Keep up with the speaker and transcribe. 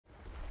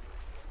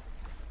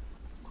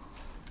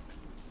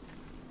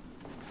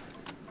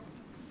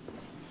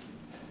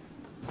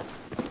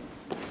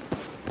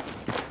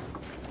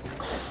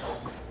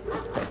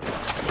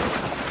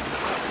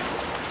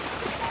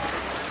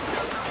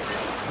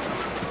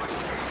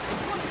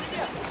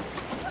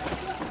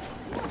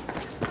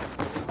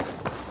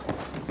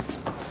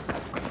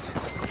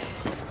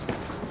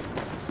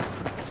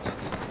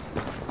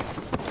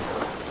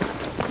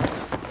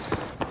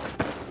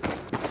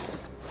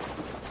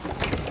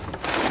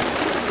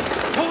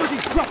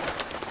drop!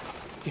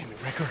 Damn it,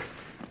 Wrecker.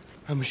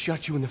 I almost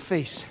shot you in the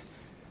face.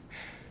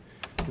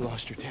 You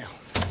lost your tail.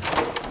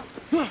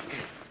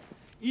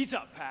 Ease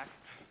up, Pack.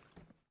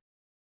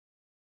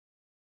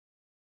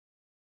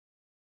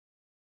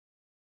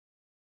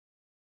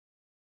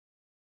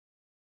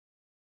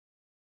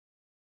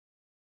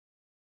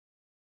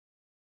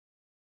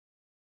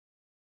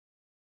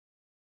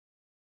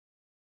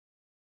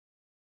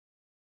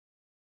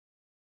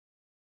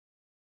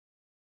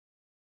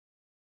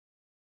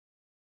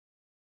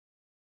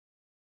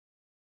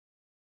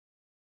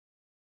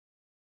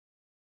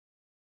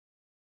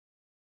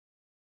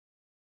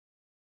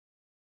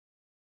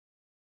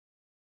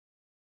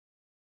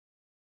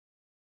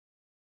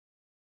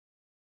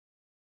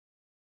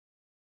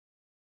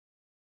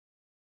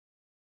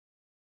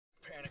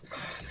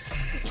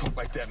 Talk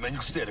like that, man.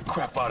 You stare the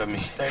crap out of me.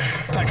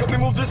 Pack, help me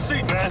move this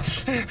seat, man.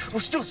 We're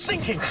still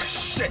sinking.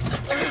 Shit.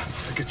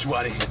 I'll get you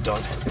out of here,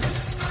 Doug.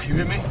 You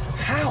hear me?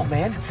 How,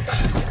 man?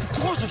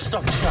 The doors are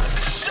stuck shut.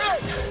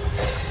 Shit!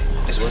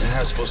 This wasn't how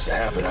it was supposed to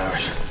happen,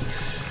 Irish.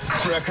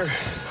 Wrecker,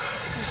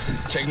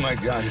 take my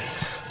gun.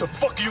 The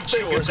fuck are you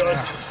thinking, Doug?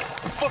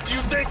 The fuck are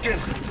you thinking?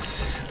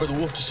 For the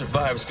wolf to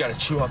survive, it's got to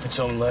chew off its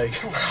own leg.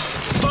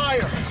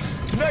 Fire!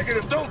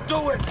 Negative, don't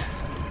do it!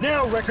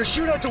 Now, Wrecker,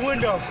 shoot out the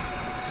window.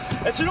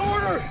 That's an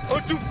order!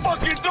 Don't you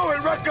fucking do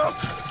it, Wrecker!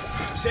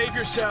 Save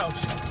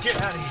yourselves. Get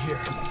out of here.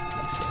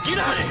 Get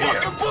out of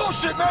here! Fucking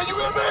bullshit, man! You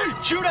hear me?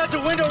 Shoot out the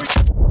window!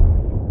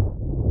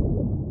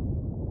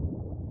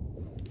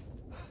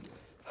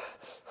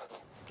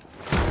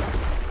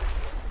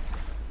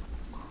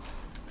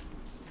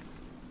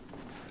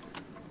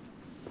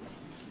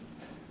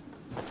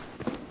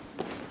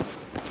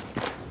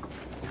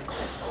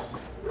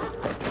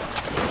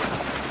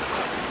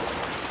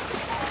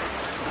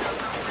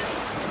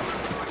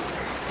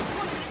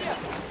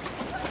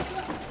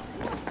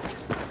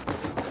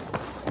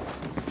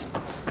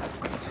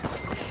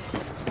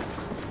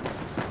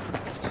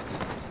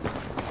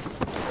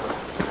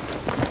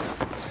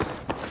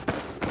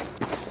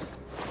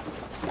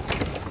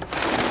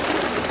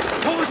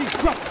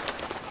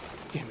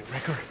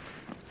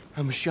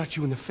 I almost shot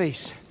you in the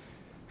face.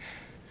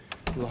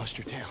 You lost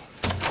your tail.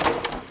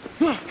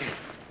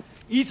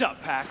 Ease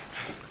up, Pack.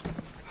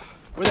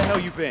 Where the hell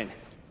you been?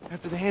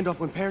 After the handoff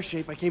went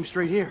pear-shaped, I came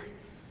straight here.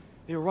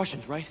 They were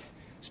Russians, right?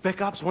 Spec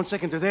ops, 1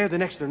 second they're there, the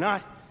next they're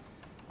not.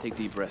 Take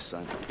deep breaths,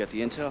 son. You got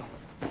the intel?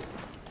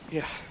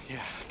 Yeah,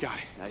 got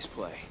it. Nice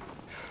play.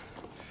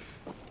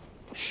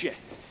 Shit.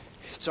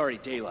 It's already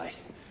daylight.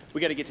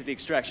 We gotta get to the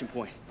extraction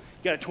point.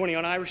 You got a 20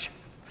 on Irish?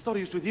 I thought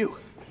he was with you.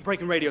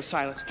 Breaking radio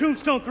silence.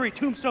 Tombstone 3,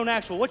 Tombstone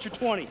Actual. What's your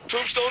 20?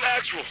 Tombstone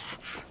Actual.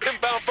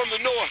 Inbound from the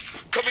north.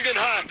 Coming in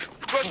hot.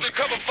 Requesting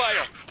cover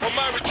fire on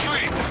my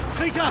retreat.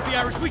 Clean copy,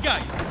 Irish. We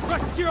got you.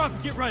 Right, gear up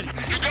and get ready.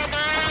 You got my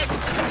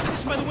ass?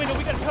 Position by the window.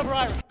 We gotta cover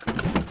Irish.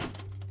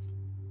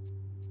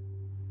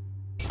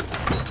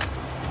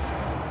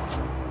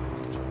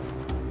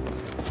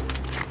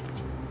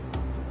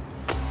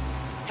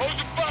 Hold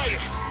your fire.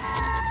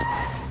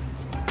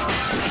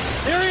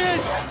 There he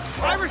is!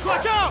 Irish,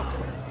 watch out!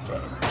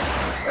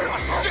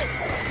 Oh, shit!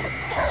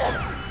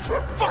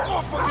 Fuck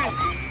off from me!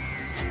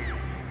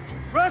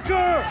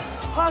 Wrecker!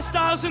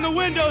 Hostiles in the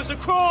windows,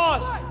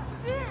 across!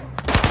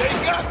 They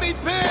got me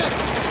pinned!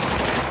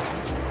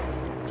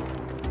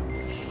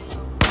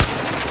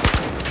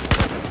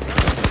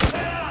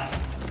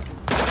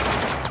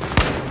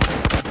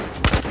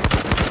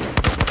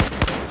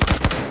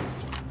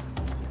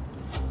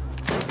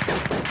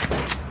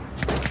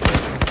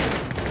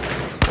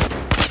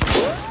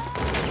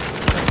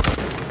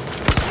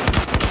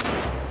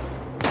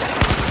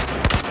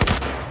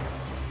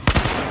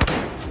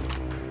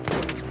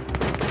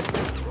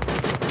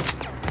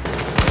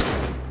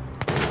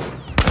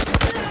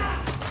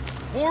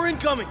 More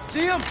incoming.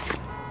 See him?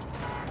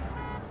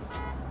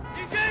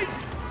 Engage!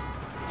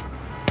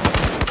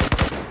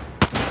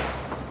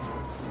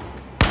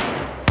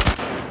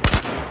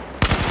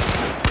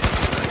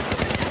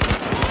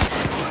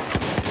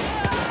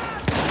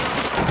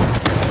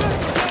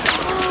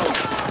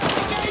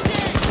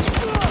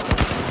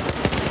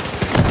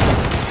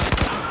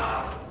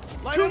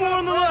 Two more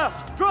on the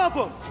left. Drop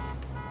them.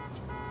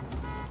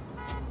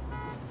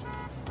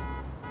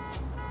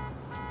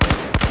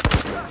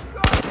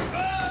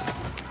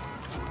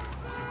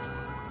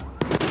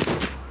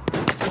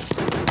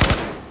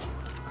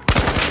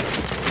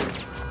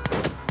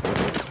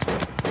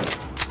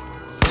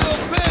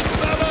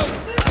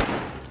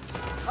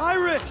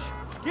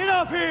 Get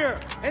up here!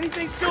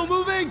 Anything still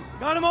moving?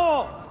 Got them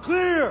all!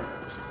 Clear!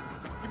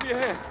 Give me a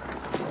hand.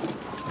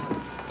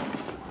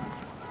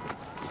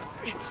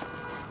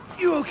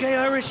 You okay,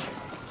 Irish?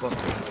 Fuck.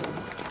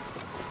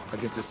 I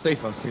guess it's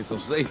safe I'm staying so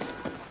safe.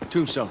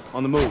 Tombstone,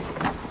 on the move.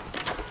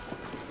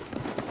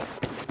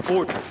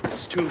 Fortress,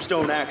 this is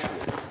Tombstone Actual.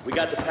 We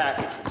got the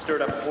package. We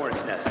stirred up a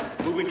hornet's nest.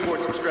 Moving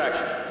towards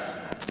extraction.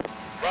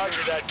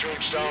 Roger that,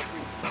 Tombstone.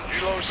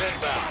 Helo's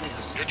inbound.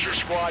 Get your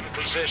squad in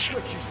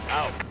position.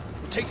 Out.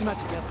 Take them out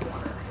together.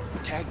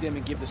 Tag them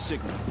and give the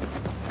signal.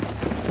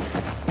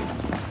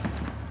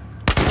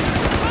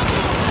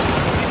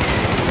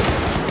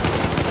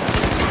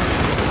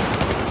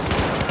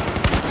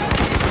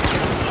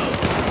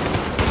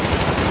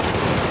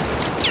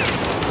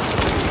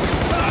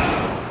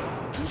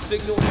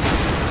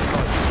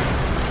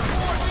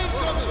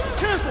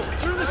 Careful!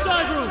 They're in the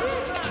side room!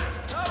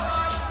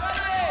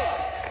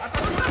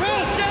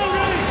 Cole, get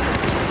ready!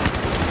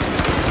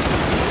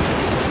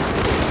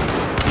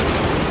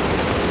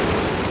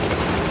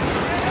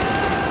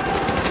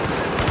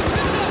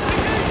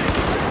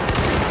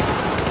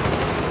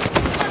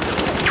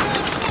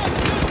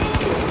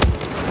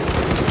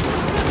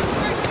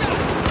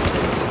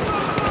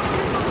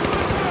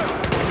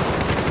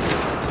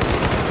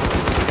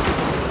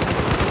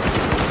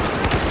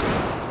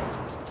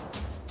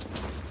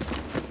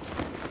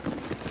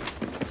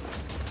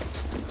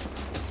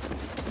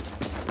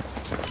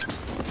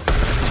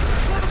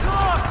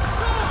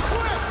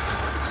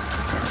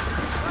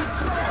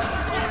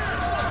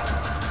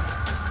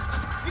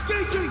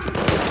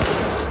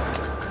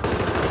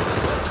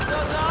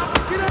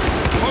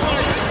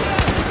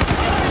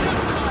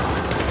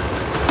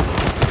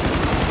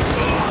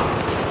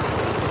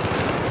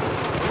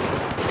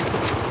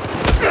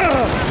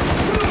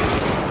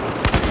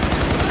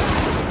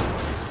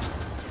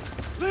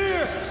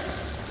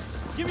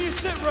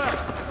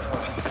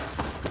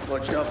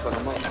 Fudged up, but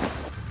I'm up.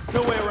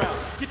 No way around.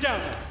 Get down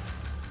there.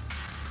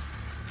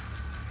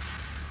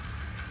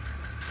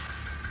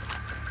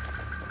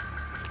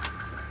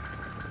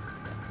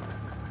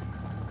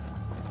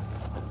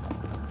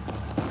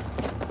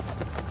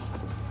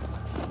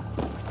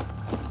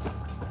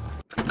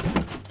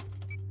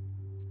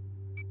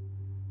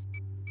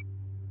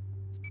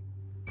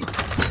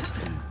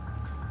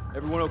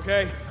 Everyone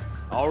okay?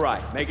 All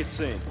right, make it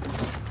sing.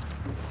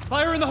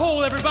 Fire in the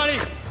hole, everybody!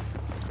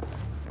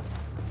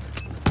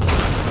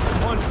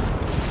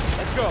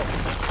 Let's go.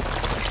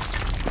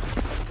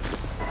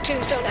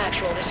 Tombstone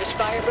Actual, this is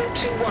Firebird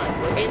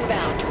 2-1. We're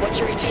inbound. What's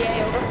your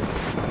ETA,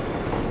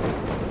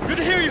 over? Good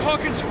to hear you,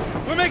 Hawkins.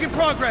 We're making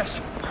progress.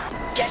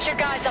 Get your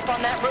guys up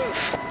on that roof.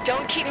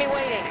 Don't keep me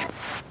waiting.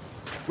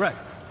 Rec,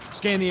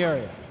 scan the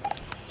area.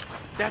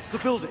 That's the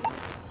building.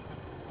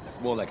 That's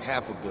more like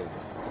half a building.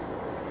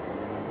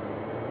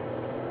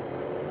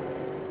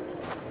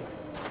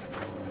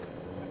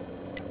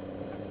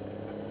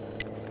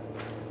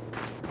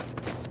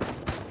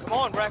 Come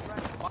on, Rec.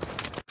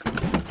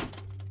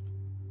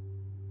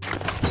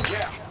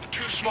 Yeah,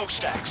 2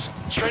 smokestacks.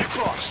 Straight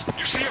across.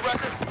 You see it,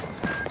 Wrecker?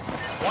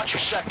 Watch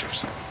your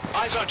sectors.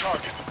 Eyes on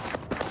target.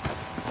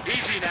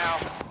 Easy now.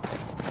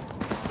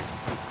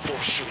 4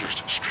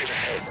 shooters straight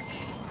ahead.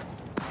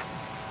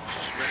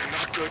 Oh man,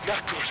 not good,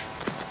 not good.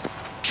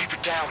 Keep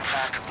it down,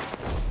 Pack.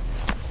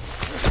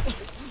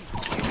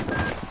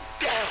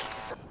 Down.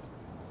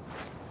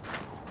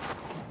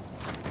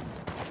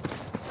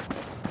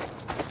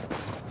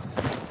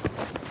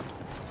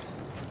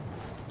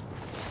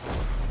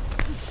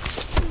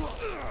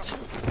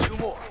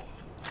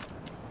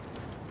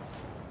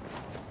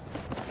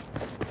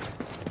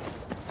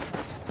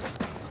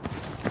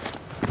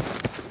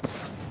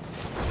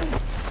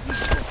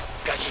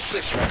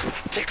 This record.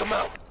 Take them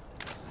out.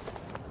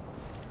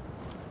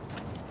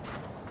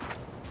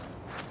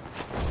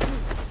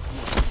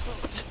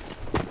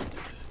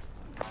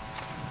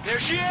 There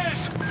she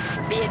is!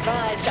 Be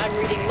advised, I'm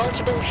reading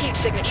multiple heat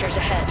signatures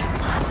ahead.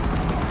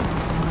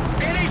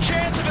 Any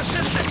chance of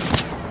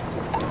assistance?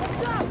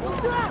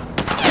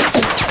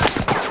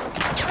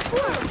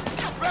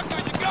 Wrecker,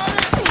 you got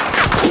it!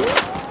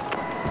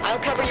 I'll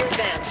cover your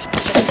advance.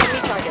 Just send me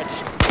targets.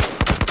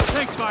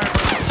 Thanks, Fire.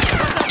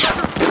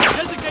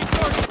 Designate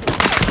target.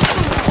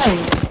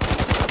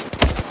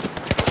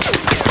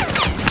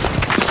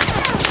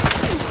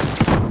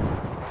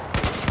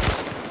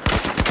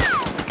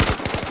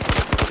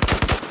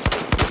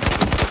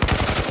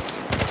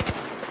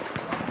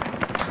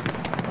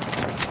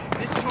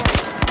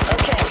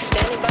 Okay,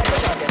 standing by for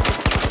target.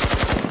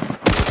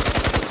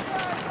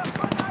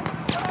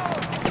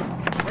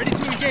 Ready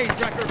to engage,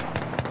 Wrecker.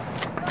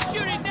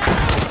 Shooting now!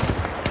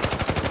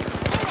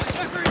 All right,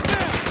 Wrecker, it's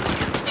down!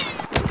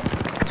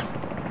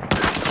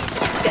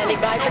 Standing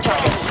by for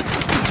targets.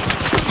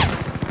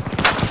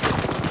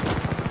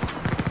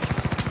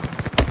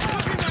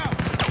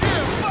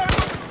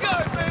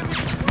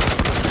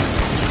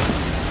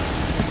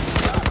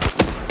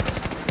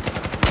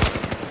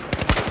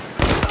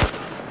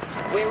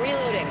 We're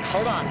reloading.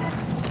 Hold on.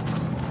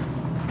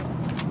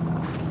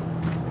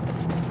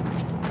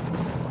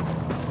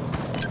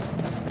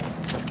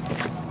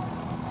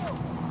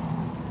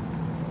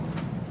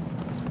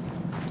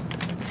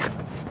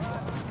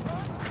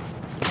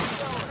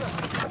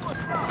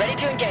 Ready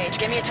to engage.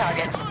 Give me a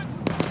target.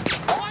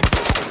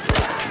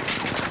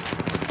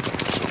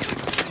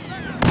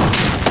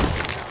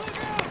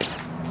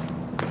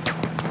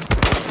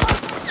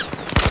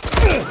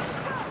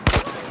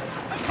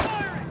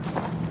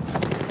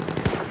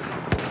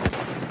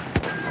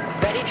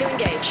 Ready to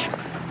engage.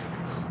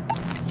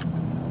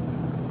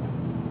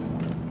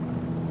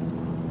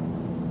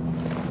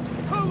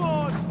 Come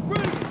on!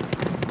 Ready!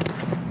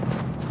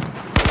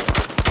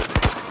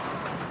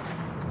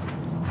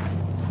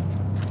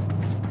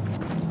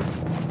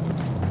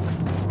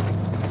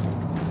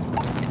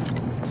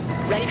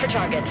 Ready for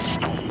targets.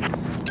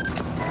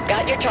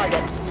 Got your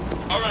target.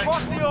 All right.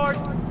 Cross the yard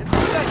and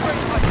through that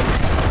grate pipe.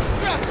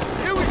 Stress!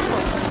 Here we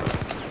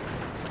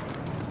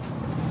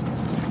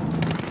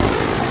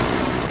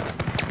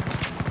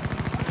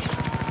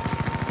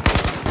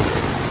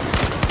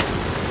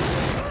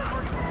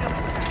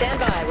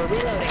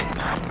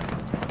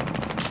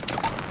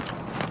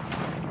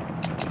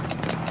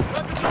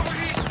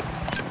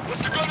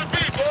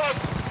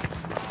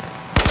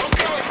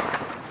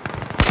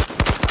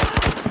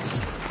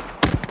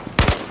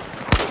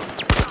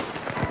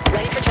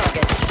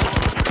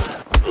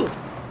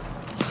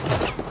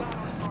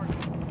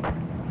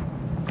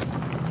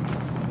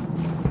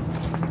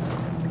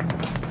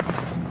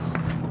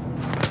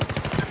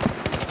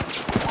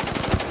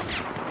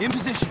In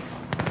position.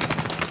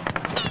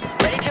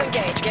 Ready to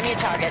engage. Give me a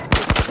target.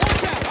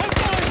 Watch out! I'm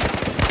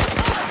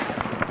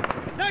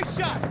fine! Nice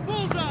shot!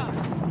 Bullseye!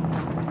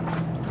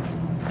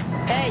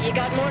 Hey, you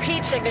got more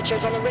heat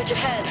signatures on the ridge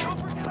ahead. Don't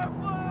forget our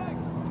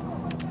flags!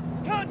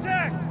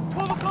 Contact!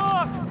 12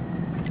 o'clock!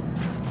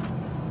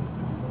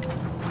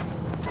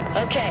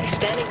 Okay,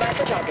 standing by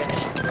for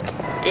targets.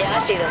 Yeah, I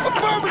see them.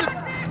 Affirmative!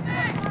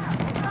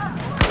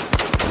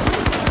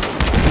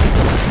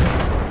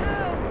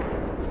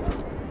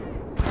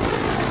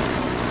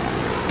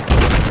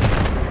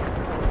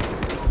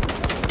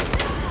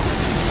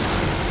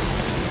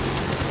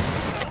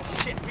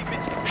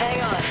 Hang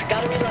on,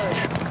 gotta reload.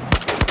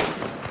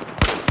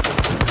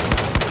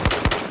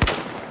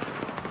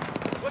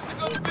 What's it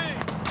gonna be?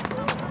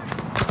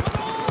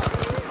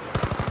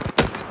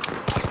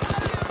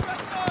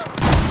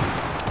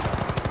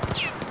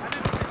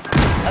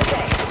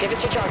 Okay, give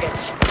us your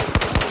targets.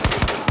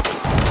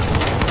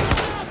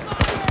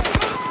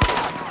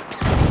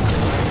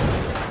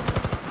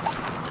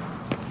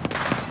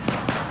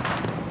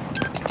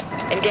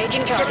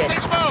 Engaging target.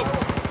 Take them out!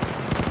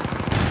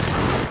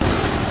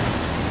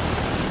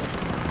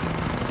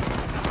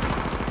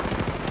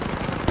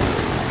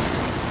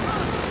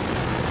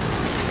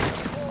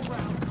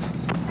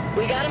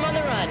 We got him on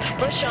the run.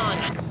 Push on.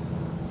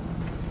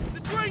 The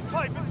drain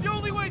pipe is the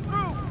only way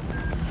through!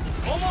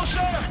 Almost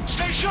there!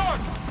 Stay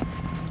sharp!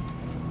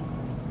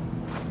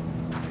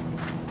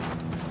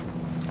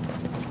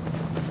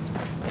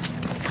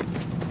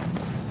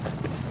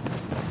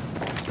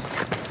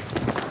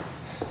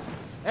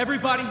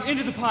 Everybody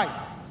into the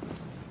pipe!